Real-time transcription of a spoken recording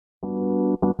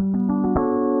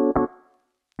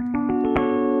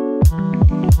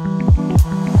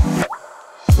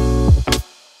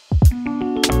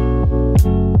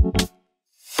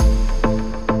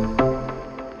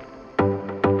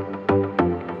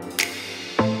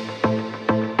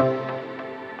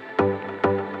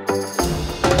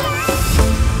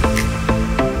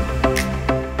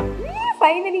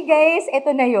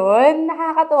eto na yun.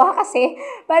 Nakakatuwa kasi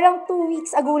parang 2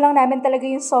 weeks ago lang namin talaga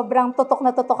yung sobrang tutok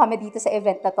na tutok kami dito sa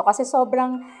event na to. Kasi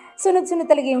sobrang sunod-sunod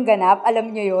talaga yung ganap,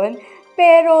 alam nyo yun.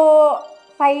 Pero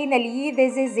finally,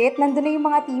 this is it. Nandun na yung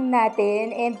mga team natin.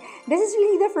 And this is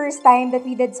really the first time that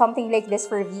we did something like this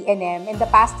for V&M. In the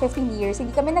past 15 years,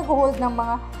 hindi kami nag-hold ng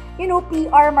mga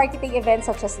PR marketing events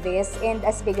such as this and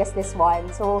as big as this one.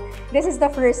 So, this is the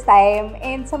first time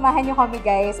and samahan nyo kami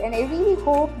guys and I really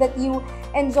hope that you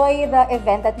enjoy the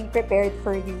event that we prepared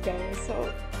for you guys. So,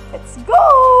 let's go!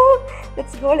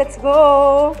 Let's go, let's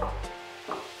go!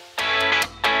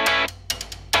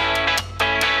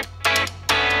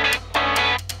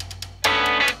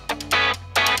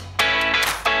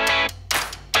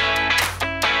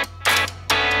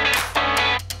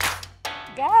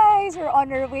 We're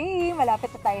on our way. Malapit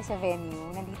na tayo sa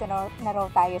venue. Nandito na raw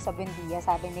tayo sa Buendia,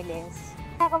 sabi ni Liz.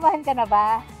 Kinakabahan ka na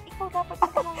ba? Ikaw dapat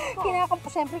kinakabahan ko.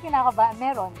 Siyempre kinakabahan.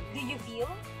 Meron. Do you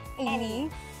feel any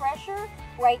pressure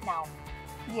right now?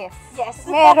 Yes. Yes.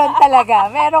 Meron talaga.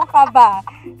 Meron ka ba?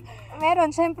 Meron.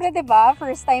 Siyempre, diba?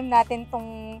 First time natin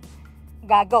tong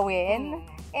gagawin.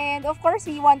 And of course,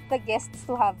 we want the guests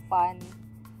to have fun.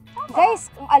 Guys,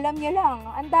 kung alam nyo lang,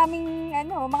 ang daming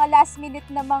mga last minute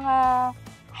na mga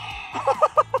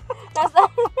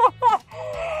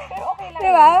pero okay lang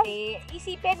diba?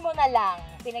 Isipin mo na lang,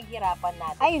 pinaghirapan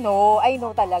natin. I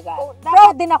know talaga. Oh,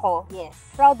 proud din ako. Yes.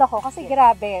 Proud ako kasi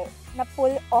grabe,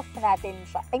 na-pull off natin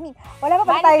siya. I mean, wala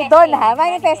pa pala tayo doon ha,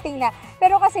 manifesting na.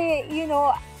 Pero kasi,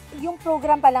 yung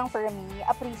program pa lang for me,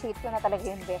 appreciate ko na talaga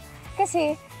yun, Beth.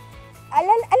 Kasi,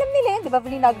 alam nila yun, di ba,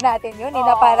 vlog natin yun,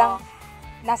 na parang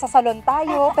nasa salon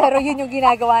tayo, pero yun yung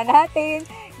ginagawa natin.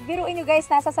 Biruin nyo guys,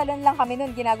 nasa salon lang kami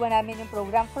nun, ginagawa namin yung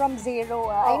program from zero,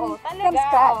 from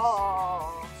scratch.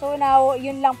 So now,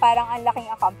 yun lang parang ang laking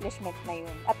accomplishment na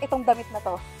yun. At itong damit na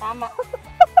to. Tama.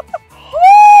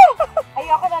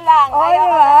 Ayoko na lang.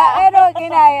 Ayoko na lang. Pero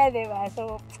kinaya, diba?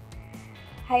 So,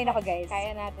 hay nako guys.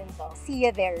 Kaya natin to. See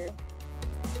you there.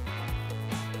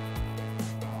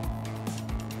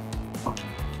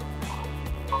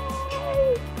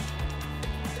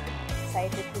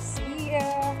 Excited to see you.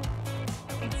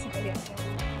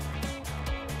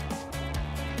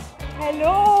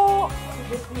 Hello!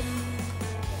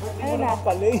 Ano na?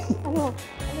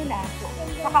 Ano na?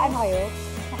 Naka kayo?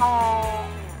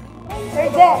 Sir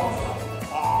Jet!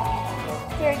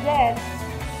 Sir Jet!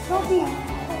 Robby!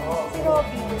 Si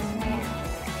Robby.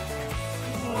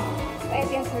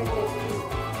 Ito yung Sir Jet.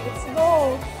 Let's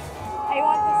go! I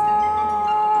want to see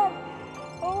that!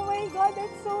 Oh my God,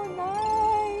 that's so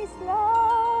nice!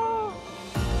 Love!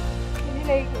 You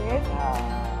like it?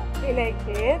 You like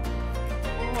it?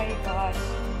 Oh my gosh.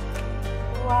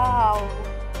 Wow.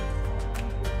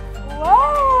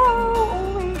 Wow! Oh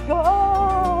my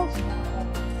gosh.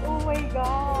 Oh my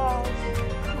gosh.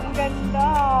 Ang ganda.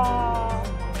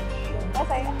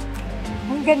 Masaya.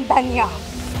 Ang ganda niya.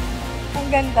 Ang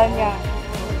ganda niya.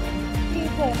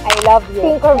 I love you.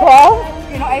 Tinkerbell?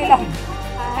 I love you.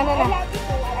 Ano na?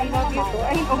 I love you too.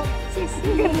 I know. Sis,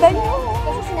 ang ganda niyo.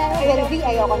 Kasi sinabi ni Belle,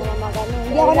 ayoko naman mag-ano.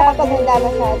 Hindi ako nakapaganda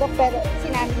masyado, pero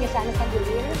sinabi niya sana sa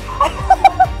dulir.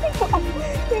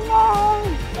 Tingnan!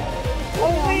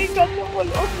 Oh my God, na-pull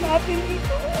off natin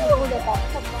ito. Ulit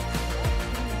ako.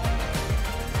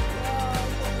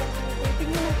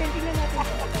 Tingnan natin.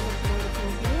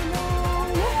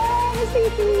 Mas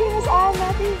tingin na saan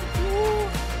natin.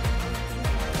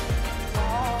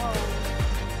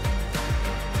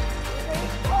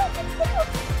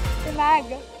 Mag.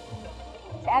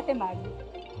 Si Ate Mag.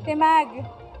 Timag.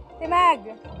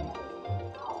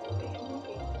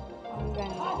 Ang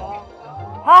ganda.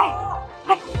 Hay!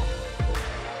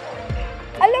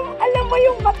 Alam mo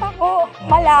yung mata ko,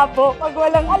 malabo. Pag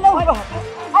walang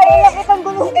Ay, lapit ang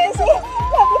gulo kasi.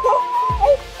 Sabi ko,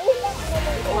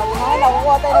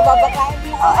 nakukuha tayo na babakain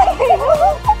dito. I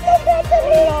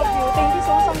love you. Thank you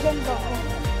so much. Ang ganda.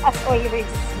 As always.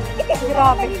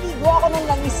 Grabe. naliligo ako ng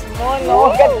langis mo,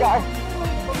 no? Ganda.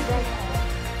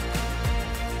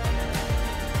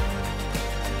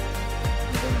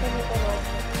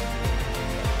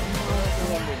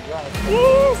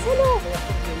 Yes, hello.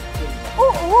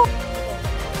 Oo.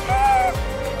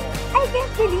 I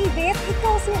can't believe it.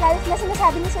 Ikaw si Ralph na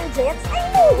sinasabi ni Sir Jets. I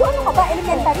know. Ano ka ba?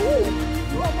 Elementary.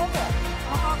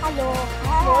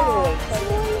 Nakakaloka.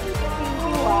 Thank you,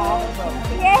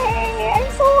 Yay! I'm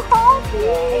so happy.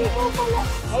 Ikaw pala.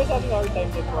 I was having a hard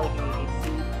time with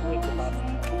coordinating with the math.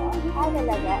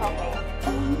 Talaga? Okay.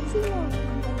 Sino?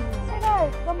 Si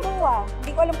Ralph. Gambuwa.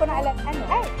 Hindi ko alam kung naalam. Ano?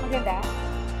 Ay, maganda.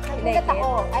 Nagulat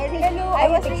ako. Hello, I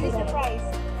was really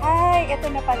surprised. Hi, eto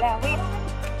na pala. Wait.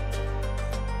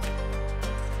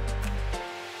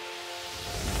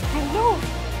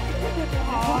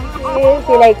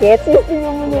 You like it? Sis,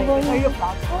 tingnan mo naman. Are you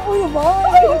proud? Oo naman.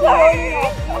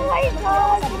 Oh my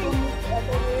God!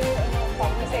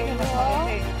 Kasi yung mas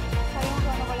maganda eh. Sayang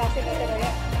sana wala sila talaga.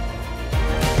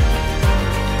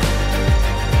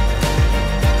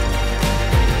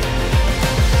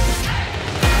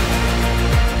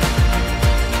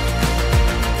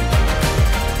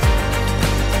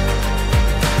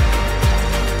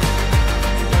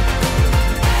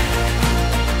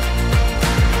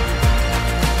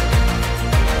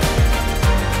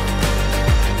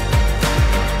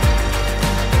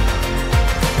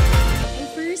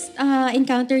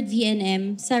 Encountered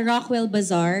VNM sa Rockwell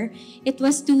Bazaar. It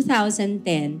was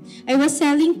 2010. I was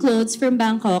selling clothes from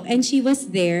Bangkok and she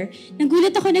was there.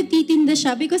 Nagulat ako nagtitinda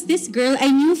siya because this girl I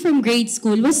knew from grade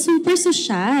school was super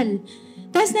social.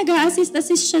 Tapos nag-a-assist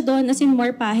siya doon as in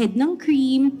more pahid ng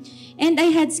cream. And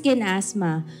I had skin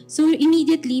asthma. So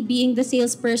immediately, being the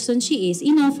salesperson she is,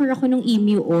 in-offer ako ng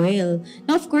emu oil.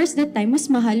 Now of course, that time was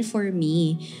mahal for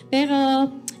me. Pero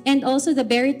and also the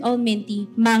Bear It All Minty,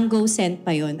 mango scent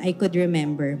pa yon. I could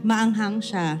remember. Maanghang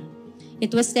siya.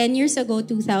 It was 10 years ago,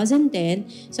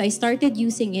 2010. So I started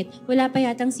using it. Wala pa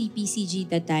yatang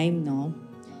CPCG that time, no?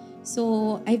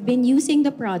 So I've been using the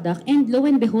product and lo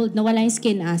and behold, nawala yung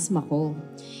skin asthma ko.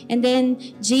 And then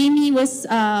Jamie was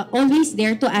always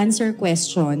there to answer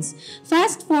questions.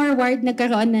 Fast forward,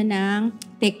 nagkaroon na ng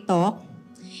TikTok.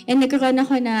 And nagkaroon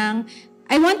ako ng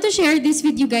I want to share this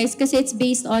with you guys kasi it's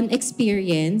based on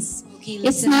experience. Okay,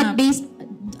 it's listen not up. based,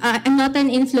 I'm not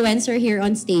an influencer here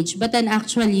on stage, but an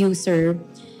actual user.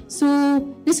 So,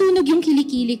 nasunog yung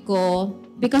kilikili ko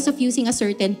because of using a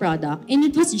certain product. And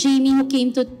it was Jamie who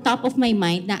came to top of my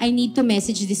mind na I need to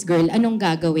message this girl, anong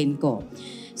gagawin ko.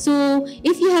 So,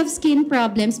 if you have skin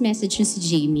problems, message nyo si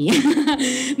Jamie.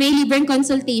 May libreng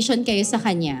consultation kayo sa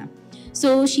kanya.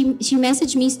 So, she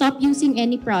messaged me, stop using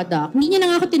any product. Hindi niya na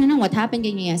nga ako tinanong what happened,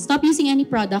 ganyan. Stop using any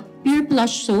product, Pure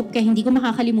Plush Soap, kaya hindi ko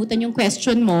makakalimutan yung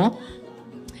question mo.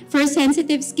 For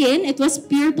sensitive skin, it was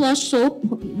Pure Plush Soap,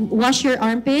 wash your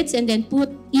armpits, and then put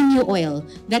emu oil.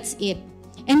 That's it.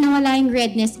 And nawala yung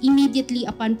redness immediately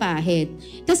upon pahid.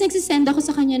 Tapos nagsisend ako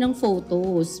sa kanya ng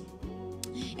photos.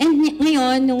 And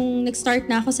ngayon, nung nag-start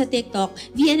na ako sa TikTok,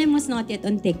 VNM was not yet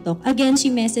on TikTok. Again, she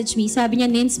messaged me. Sabi niya,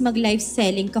 Nins, mag-live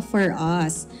selling ka for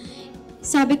us.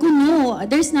 Sabi ko, no,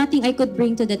 there's nothing I could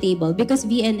bring to the table because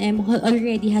VNM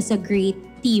already has a great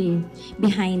team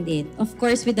behind it. Of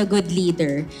course, with a good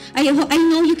leader. I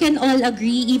know you can all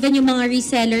agree, even yung mga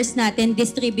resellers natin,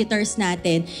 distributors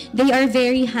natin, they are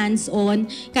very hands-on.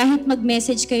 Kahit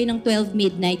mag-message kayo ng 12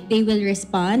 midnight, they will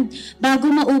respond. Bago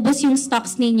maubos yung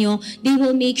stocks ninyo, they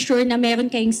will make sure na meron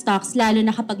kayong stocks, lalo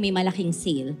na kapag may malaking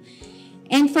sale.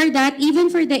 And for that, even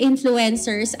for the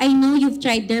influencers, I know you've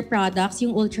tried their products,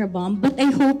 yung Ultra Bomb, but I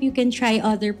hope you can try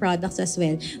other products as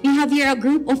well. We have here a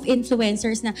group of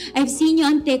influencers na I've seen you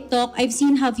on TikTok, I've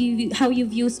seen how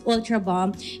you've used Ultra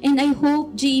Bomb, and I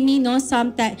hope, Jamie, no,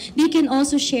 sometime, they can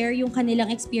also share yung kanilang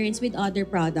experience with other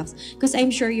products because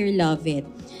I'm sure you'll love it.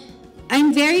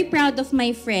 I'm very proud of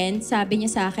my friend, sabi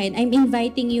niya sa akin, I'm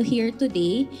inviting you here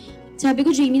today. Sabi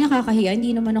ko, Jamie, nakakahiya. Hindi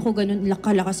naman ako ganun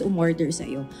kalakas umorder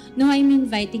sa'yo. No, I'm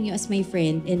inviting you as my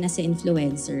friend and as an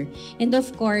influencer. And of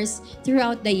course,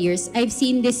 throughout the years, I've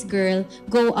seen this girl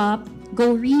go up,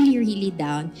 go really, really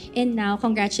down. And now,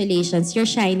 congratulations, you're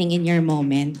shining in your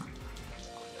moment.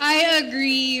 I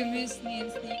agree, Miss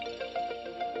Nancy.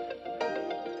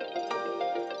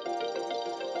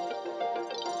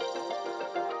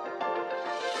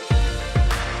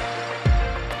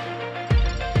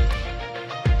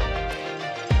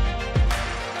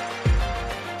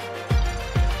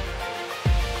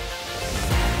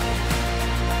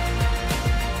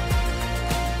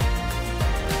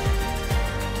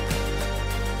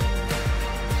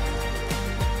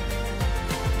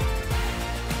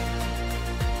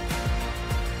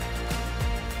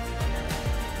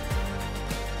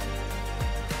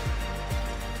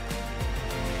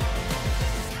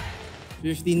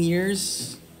 15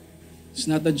 years, it's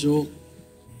not a joke.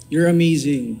 You're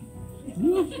amazing.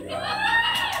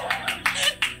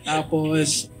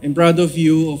 Tapos, I'm proud of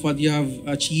you, of what you have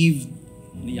achieved.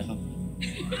 Naiyak ako.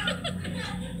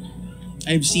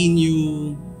 I've seen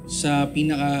you sa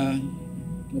pinaka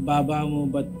mababa mo,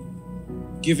 but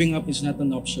giving up is not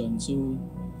an option. So,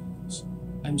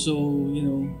 I'm so,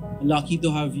 lucky to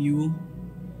have you.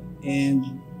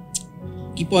 And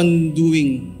keep on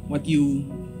doing what you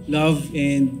love,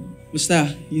 and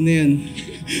basta, yun na yun.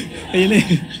 Ayun na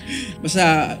yun. Basta,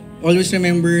 always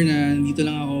remember na dito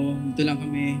lang ako, dito lang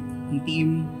kami, ang team.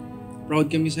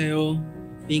 Proud kami sa'yo.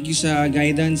 Thank you sa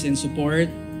guidance and support.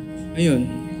 Ayun.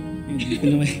 Hindi ko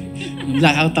naman,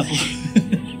 blackout ako.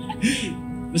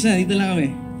 Basta, dito lang kami.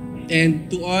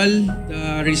 And to all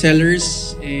the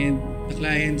resellers and the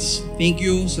clients, thank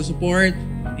you sa support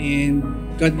and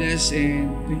God bless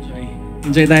and enjoy.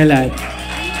 Enjoy tayo lahat.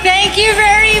 Thank you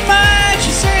very much,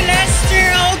 Sir Lester.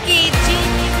 Okay,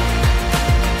 Jamie.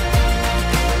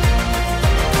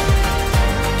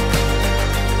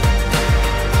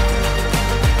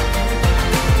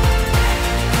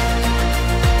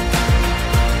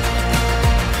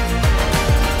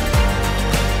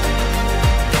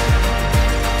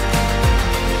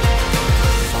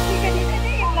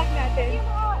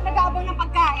 Nag-aabang ng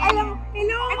pagkain. Alam,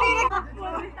 hello!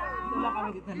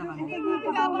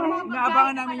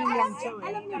 Inaabangan namin yung lunch show eh.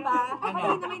 Alam niyo ba,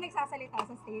 kanina may nagsasalita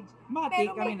sa stage. Mati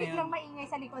Pero kami may na yan. biglang maingay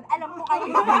sa likod. Alam ko kayo.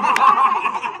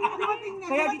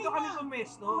 Kaya dito kami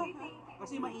pumesto.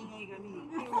 Kasi maingay kami.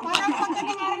 Parang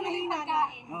pagkakaraang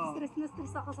pagkain. Oo. Stress na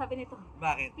stress ako, sabi nito.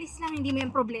 Bakit? Please lang, hindi mo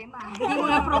yung problema. Hindi mo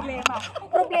yung problema.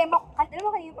 Problema ko. Alam mo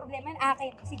kayo yung problema yung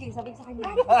akin. Sige, sabihin sa kanya.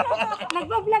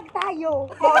 Nagbablog tayo.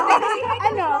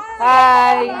 Ano?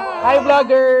 Hi! Hi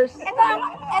vloggers! Ito ang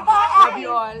aking,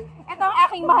 ito ang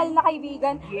aking mahal na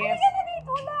kaibigan. Yes. Halika na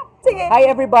dito lang. Sige. Hi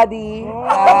everybody!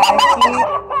 I'm Keith.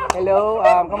 Hello,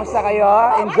 kamusta kayo?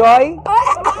 Enjoy!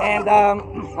 And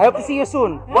I hope to see you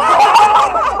soon.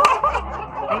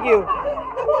 Thank you.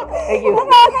 Thank you. Hello,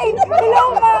 Mads! Hello.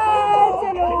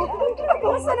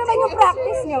 Kumusta naman yung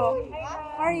practice nyo?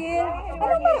 Ariel?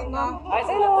 Hello.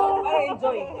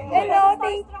 Enjoy. Hello,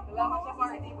 thank you.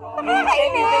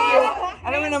 Nakakainis.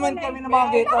 Alam mo naman kami ng mga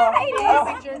gito.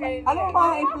 Nakakainis. Alam mo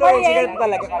mga influencer, ganito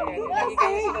talaga kami. Lagi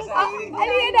kayo sinasabi.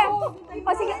 Halika na.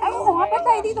 O sige, ako nga pa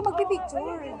tayo dito magpipicture.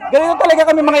 Ganito talaga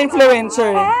kami mga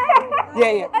influencer.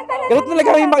 Yeah, yeah. Ganito talaga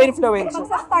kami mga influencer.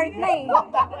 Magsa-start na eh.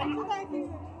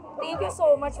 Thank you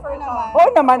so much for coming. Oo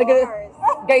naman,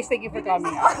 guys, thank you for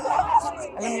coming.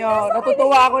 Alam nyo,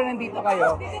 natutuwa ako na nandito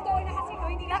kayo.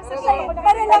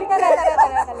 Tara lang, tara.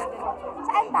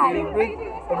 Saan tayo?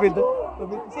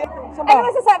 Ano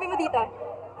masasabi mo dito?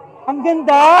 Ang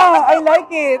ganda! I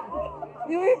like it!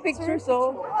 Yung picture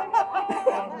so...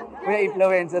 We're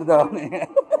influencer daw.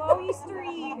 Wow,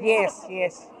 history.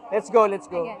 Yes. Let's go.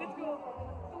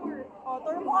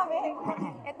 Tour mo kami.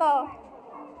 Ito.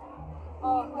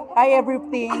 Hi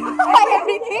everything! Hi,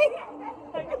 everything.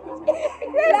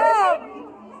 Love.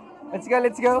 Let's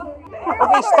go.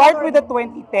 Okay, start with the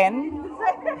 2010.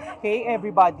 Okay,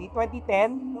 everybody.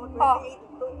 2010. Oh.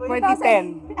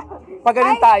 2010. Pag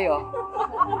ganun tayo.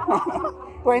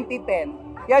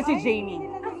 2010. Yan si Jamie.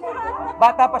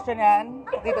 Bata pa siya niyan.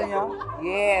 Nakita nyo?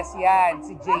 Yes, yan.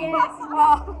 Si Jamie.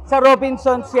 Oh. Sa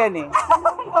Robinsons yan eh.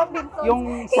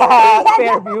 Yung sa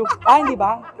Fairview. Hindi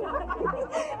ba?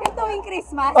 Ito yung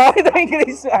Christmas. Oh, ito yung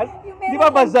Christmas. Di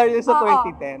ba bazaar yun sa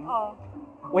 2010? Oo.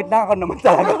 Wait na ako naman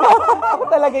talaga. Ako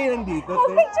talaga yun nandito.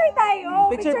 Oh, picture tayo.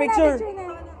 Picture.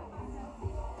 Na.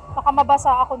 Baka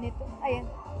mabasa ako nito. Ayan.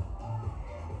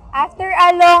 After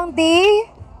a long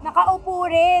day, nakaupo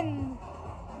rin.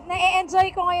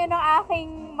 Na-enjoy ko ngayon ang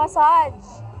aking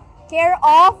massage. Care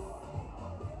of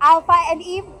Alpha and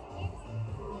Eve.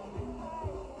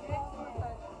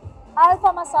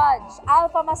 Alpha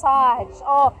massage.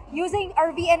 Oh, using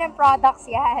our V&M products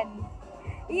yan.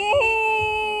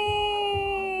 Yay!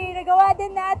 Nagawa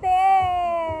din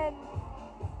natin!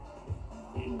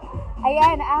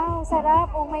 Ayan,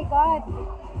 sarap. Oh my God.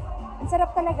 Ang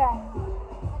sarap talaga.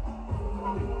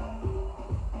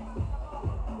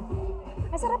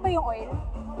 Masarap ba yung oil?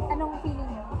 Anong feeling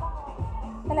nyo?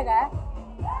 Talaga?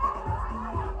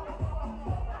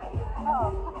 Oo.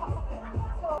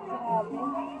 Grabe.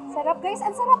 Sarap guys,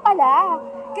 ang sarap pala.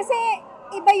 Kasi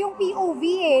iba yung POV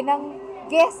ng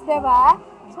guest, diba?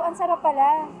 So ang sarap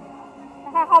pala.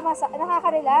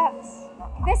 Nakaka-relax.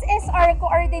 This is our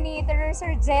coordinator,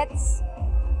 Sir Jets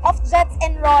of Jets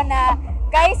and Rona.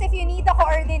 Guys, if you need a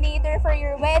coordinator for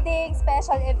your wedding,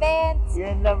 special events,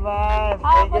 Yan naman.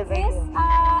 what's this?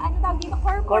 Ano tawag dito?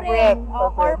 Corporate.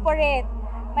 Corporate.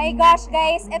 My gosh,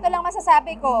 guys, ito lang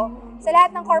masasabi ko. Sa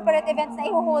lahat ng corporate events na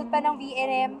i-hold pa ng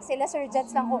V&M, sila Sir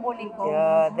Jets lang kukunin ko.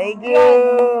 Yeah, thank you.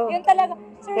 Yun talaga.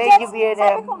 Sir Thank Jets, you, V&M.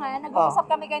 sabi ko nga, nag-uusap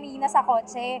kami kanina sa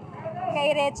kotse. Kay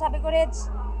Reg, sabi ko, Reg,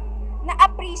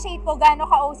 na-appreciate ko gaano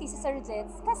ka-OC si Sir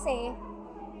Jets. Kasi,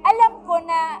 alam ko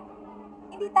na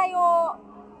hindi tayo,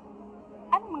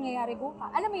 anong mangyayari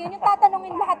buka? Alam mo yun, yung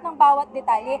tatanungin lahat ng bawat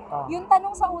detalye. Yung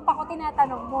tanong sa utak ko,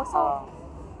 tinatanong mo. So,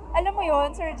 alam mo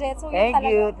yun, Sir Jet. So, yun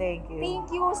talaga. Thank you. Thank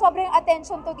you. Sobrang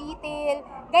attention to detail.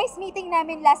 Guys, meeting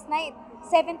namin last night,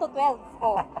 7 to 12.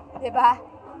 Oh, di ba?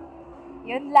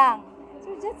 Yun lang.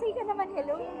 Sir Jet, say ka naman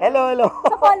hello. Hello, hello.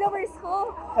 Sa followers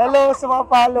ko. Hello sa mga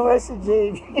followers si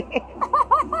Jamie.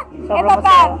 Ito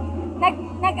pa,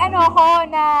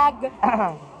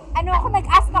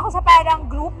 nag-ask ako sa parang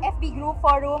group, FB group,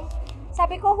 forum.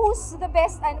 Sabi ko, who's the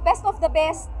best of the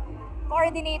best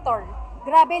coordinator?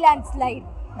 Grabe landslide.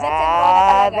 Jet and Rona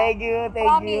talaga.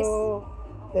 Thank you.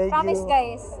 Promise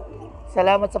guys.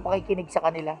 Salamat sa pakikinig sa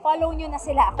kanila. Follow nyo na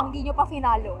sila kung hindi nyo pa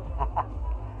finalo.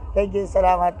 Thank you,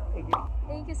 salamat.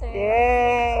 Thank you, sir.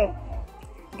 Yeah!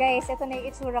 Guys, ito na yung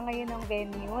itsura ngayon ng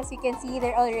venue. As you can see,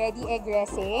 they're already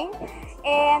egressing.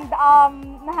 And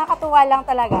nakakatuwa lang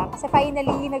talaga kasi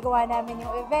finally nagawa namin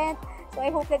yung event. So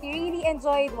I hope that you really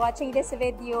enjoyed watching this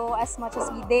video as much as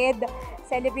we did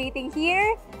celebrating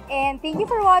here. And thank you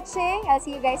for watching. I'll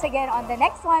see you guys again on the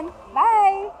next one.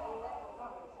 Bye!